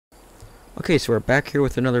Okay, so we're back here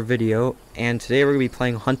with another video, and today we're going to be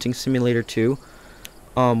playing Hunting Simulator 2.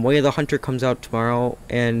 Way of the Hunter comes out tomorrow,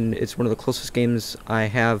 and it's one of the closest games I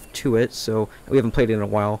have to it, so we haven't played it in a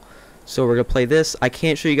while. So we're going to play this. I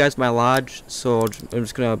can't show you guys my lodge, so I'm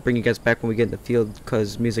just going to bring you guys back when we get in the field,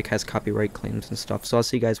 because music has copyright claims and stuff. So I'll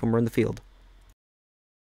see you guys when we're in the field.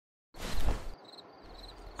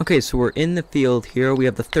 Okay, so we're in the field here. We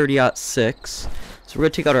have the 30-06. So we're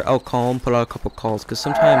going to take out our elk call and put out a couple calls, because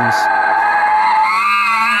sometimes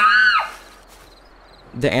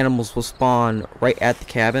the animals will spawn right at the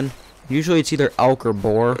cabin. Usually it's either elk or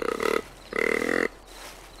boar.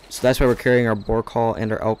 So that's why we're carrying our boar call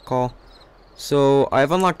and our elk call. So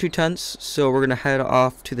I've unlocked 2 tents, so we're going to head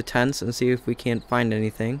off to the tents and see if we can't find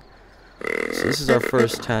anything. So this is our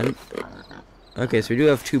first tent. Okay, so we do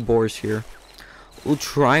have 2 boars here. We'll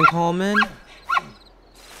try and call them in.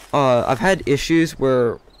 I've had issues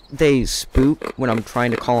where they spook when I'm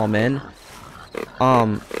trying to call them in.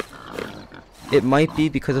 It might be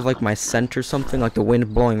because of like my scent or something, like the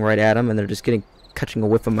wind blowing right at them and they're just catching a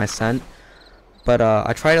whiff of my scent. But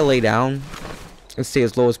I try to lay down and stay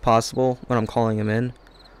as low as possible when I'm calling them in.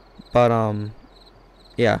 But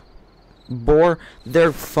yeah, boar,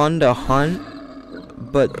 they're fun to hunt,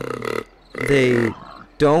 but they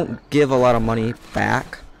don't give a lot of money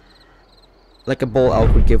back. Like a bull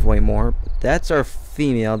elk would give way more. But that's our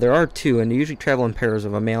female. There are 2, and they usually travel in pairs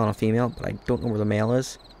of a male and a female, but I don't know where the male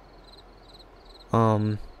is.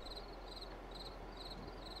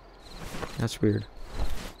 That's weird.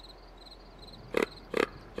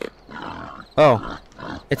 Oh,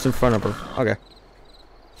 it's in front of her. Okay.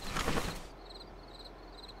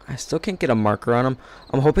 I still can't get a marker on them.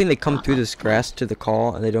 I'm hoping they come through this grass to the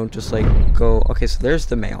call and they don't just like go. Okay, so there's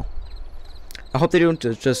the male. I hope they don't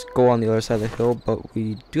just go on the other side of the hill, but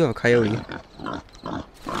we do have a coyote.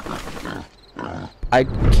 I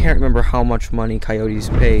can't remember how much money coyotes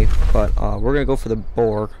pay, but we're gonna go for the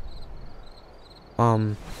boar.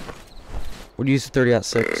 We'll use the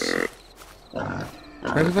 30-06. Try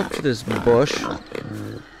to move up to this bush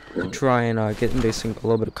and try and get them basically a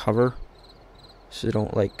little bit of cover, so they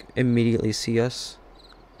don't like immediately see us.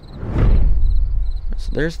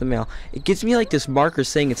 So there's the male. It gives me like this marker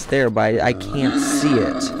saying it's there, but I can't see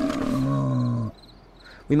it.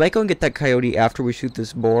 We might go and get that coyote after we shoot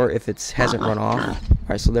this boar if it hasn't run off.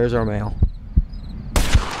 Alright, so there's our male.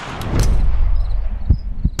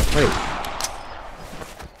 Wait.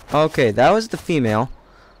 Okay, that was the female.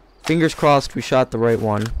 Fingers crossed we shot the right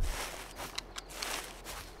one.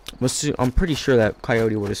 I'm pretty sure that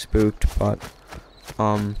coyote would have spooked, but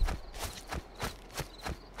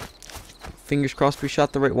fingers crossed we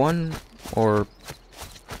shot the right one, or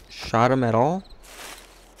shot him at all.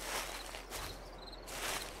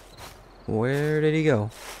 Where did he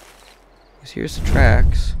go? Because here's the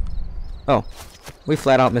tracks. Oh, we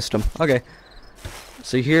flat out missed him. Okay.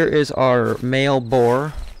 So here is our male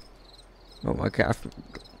boar. Oh my god.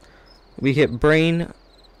 We hit brain,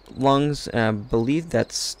 lungs, and I believe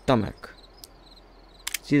that's stomach.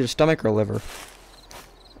 It's either stomach or liver.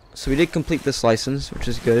 So we did complete this license, which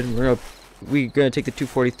is good. We're gonna take the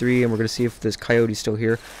 243 and we're gonna see if this coyote's still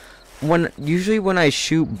here. Usually when I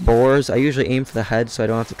shoot boars, I usually aim for the head so I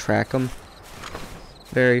don't have to track them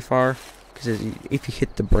very far, because if you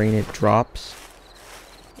hit the brain it drops.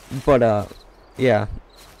 But yeah,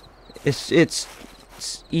 it's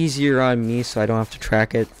easier on me so I don't have to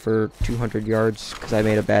track it for 200 yards because I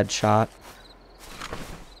made a bad shot.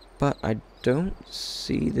 But I don't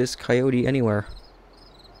see this coyote anywhere.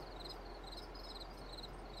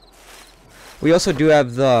 We also do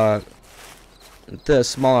have the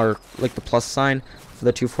smaller, like the plus sign for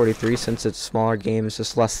the 243, since it's smaller game, it's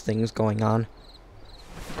just less things going on.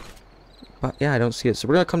 But yeah, I don't see it. So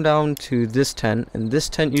we're gonna come down to this tent, and this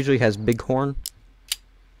tent usually has bighorn.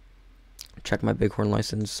 Check my bighorn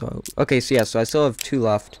license. So okay, so yeah, so I still have 2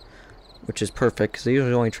 left, which is perfect because they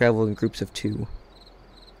usually only travel in groups of 2.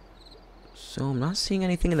 So I'm not seeing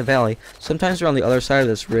anything in the valley. Sometimes they're on the other side of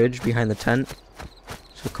this ridge behind the tent.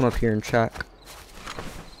 So we'll come up here and check.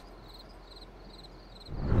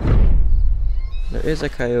 There is a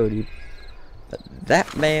coyote, but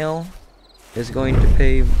that male is going to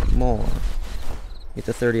pay more. Get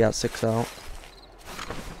the 30-06 out.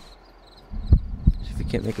 See if we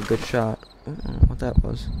can't make a good shot. I don't know what that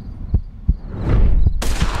was.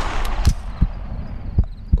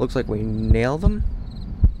 Looks like we nailed him.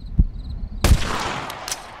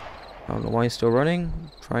 I don't know why he's still running.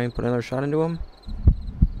 Try and put another shot into him.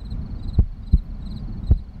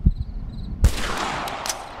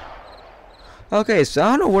 Okay, so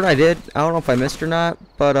I don't know what I did. I don't know if I missed or not,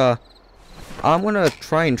 but I'm gonna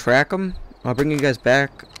try and track him I'll bring you guys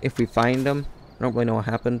back if we find them. I don't really know what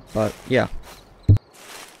happened, but yeah.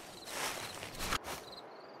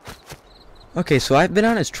 Okay, so I've been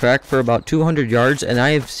on his track for about 200 yards and I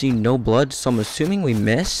have seen no blood, so I'm assuming we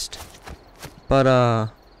missed. But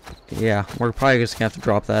yeah, we're probably just gonna have to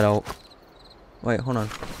drop that out. Wait, hold on.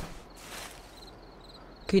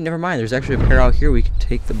 Okay, never mind. There's actually a pair out here. We can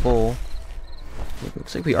take the bull.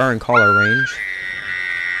 Looks like we are in caller range.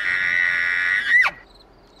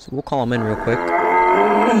 So we'll call him in real quick.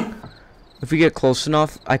 If we get close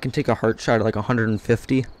enough, I can take a heart shot at like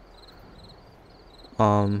 150.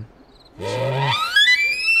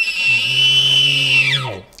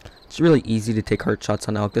 It's really easy to take heart shots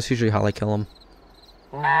on elk. That's usually how I kill them.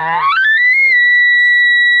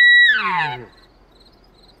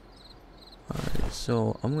 Alright,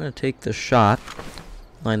 so I'm gonna take the shot.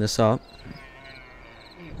 Line this up.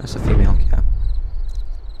 That's a female, yeah.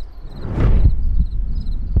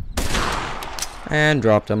 And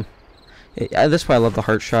dropped him. That's why I love the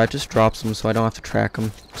heart shot. It just drops them so I don't have to track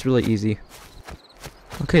them. It's really easy.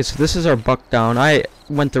 Okay, so this is our buck down. I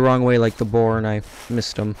went the wrong way like the boar and I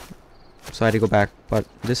missed him. So I had to go back. But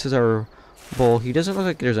this is our bull. He doesn't look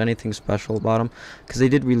like there's anything special about him. Because they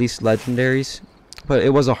did release legendaries. But it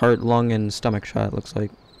was a heart, lung, and stomach shot, it looks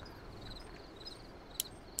like.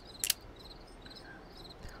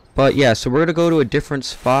 But yeah, so we're going to go to a different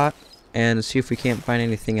spot and see if we can't find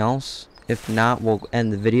anything else. If not, we'll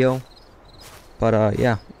end the video. But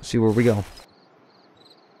yeah, see where we go.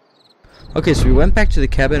 Okay, so we went back to the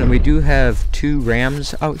cabin and we do have 2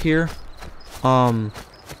 rams out here.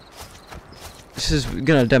 This is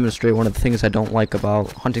gonna demonstrate one of the things I don't like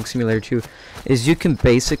about Hunting Simulator 2 is you can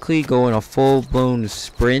basically go in a full-blown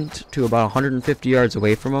sprint to about 150 yards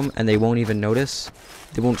away from them and they won't even notice.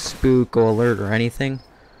 They won't spook, go alert, or anything,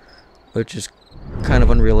 which is kind of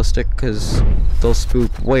unrealistic because they'll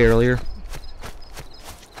spook way earlier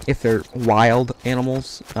if they're wild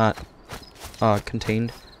animals, not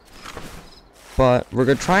contained. But we're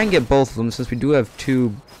gonna try and get both of them since we do have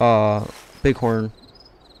 2 bighorn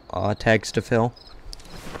tags to fill.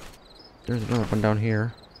 There's another one down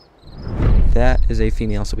here. That is a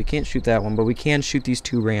female, so we can't shoot that one, but we can shoot these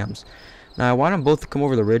 2 rams. Now I want them both to come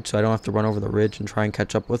over the ridge so I don't have to run over the ridge and try and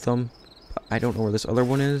catch up with them. But I don't know where this other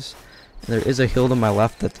one is. And there is a hill to my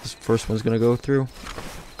left that this first one's gonna go through,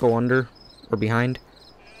 go under or behind.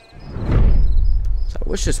 So I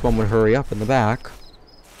wish this one would hurry up in the back.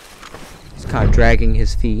 He's kind of dragging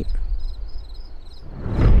his feet.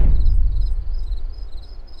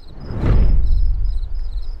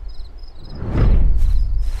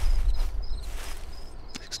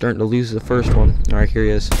 Starting to lose the first one. Alright, here he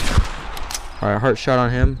is. Alright, heart shot on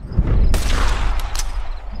him.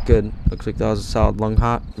 Good. Looks like that was a solid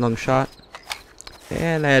lung shot.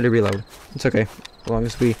 And I had to reload. It's okay. As long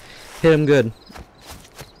as we hit him good.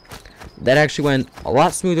 That actually went a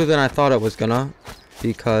lot smoother than I thought it was gonna.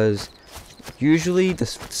 Because usually the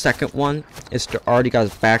second one is already got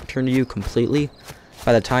his back turned to you completely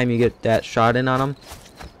by the time you get that shot in on him.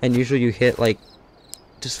 And usually you hit like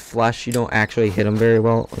just flesh, you don't actually hit him very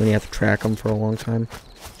well, and then you have to track him for a long time.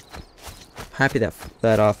 Happy that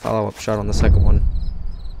follow-up shot on the second one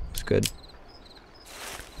was good.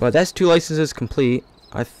 But that's 2 licenses complete.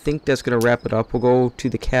 I think that's gonna wrap it up. We'll go to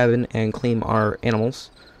the cabin and claim our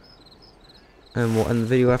animals, and we'll end the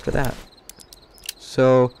video after that.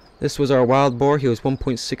 So this was our wild boar. He was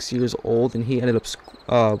 1.6 years old, and he ended up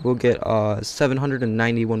we'll get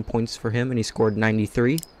 791 points for him, and he scored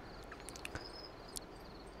 93.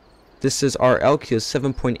 This is our elk. He was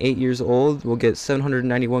 7.8 years old. We'll get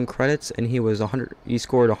 791 credits, and he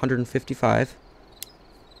scored 155.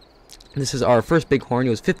 This is our first bighorn. He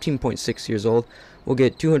was 15.6 years old. We'll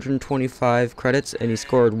get 225 credits, and he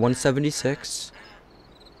scored 176.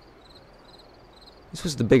 This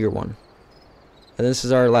was the bigger one. And this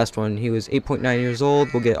is our last one. He was 8.9 years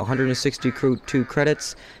old. We'll get 162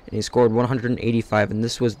 credits, and he scored 185. And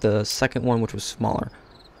this was the second one, which was smaller.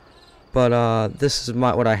 But this is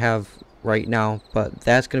what I have right now. But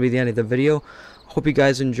that's going to be the end of the video. Hope you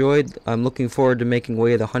guys enjoyed. I'm looking forward to making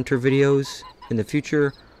Way of the Hunter videos in the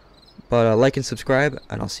future. But like and subscribe,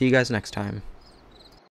 and I'll see you guys next time.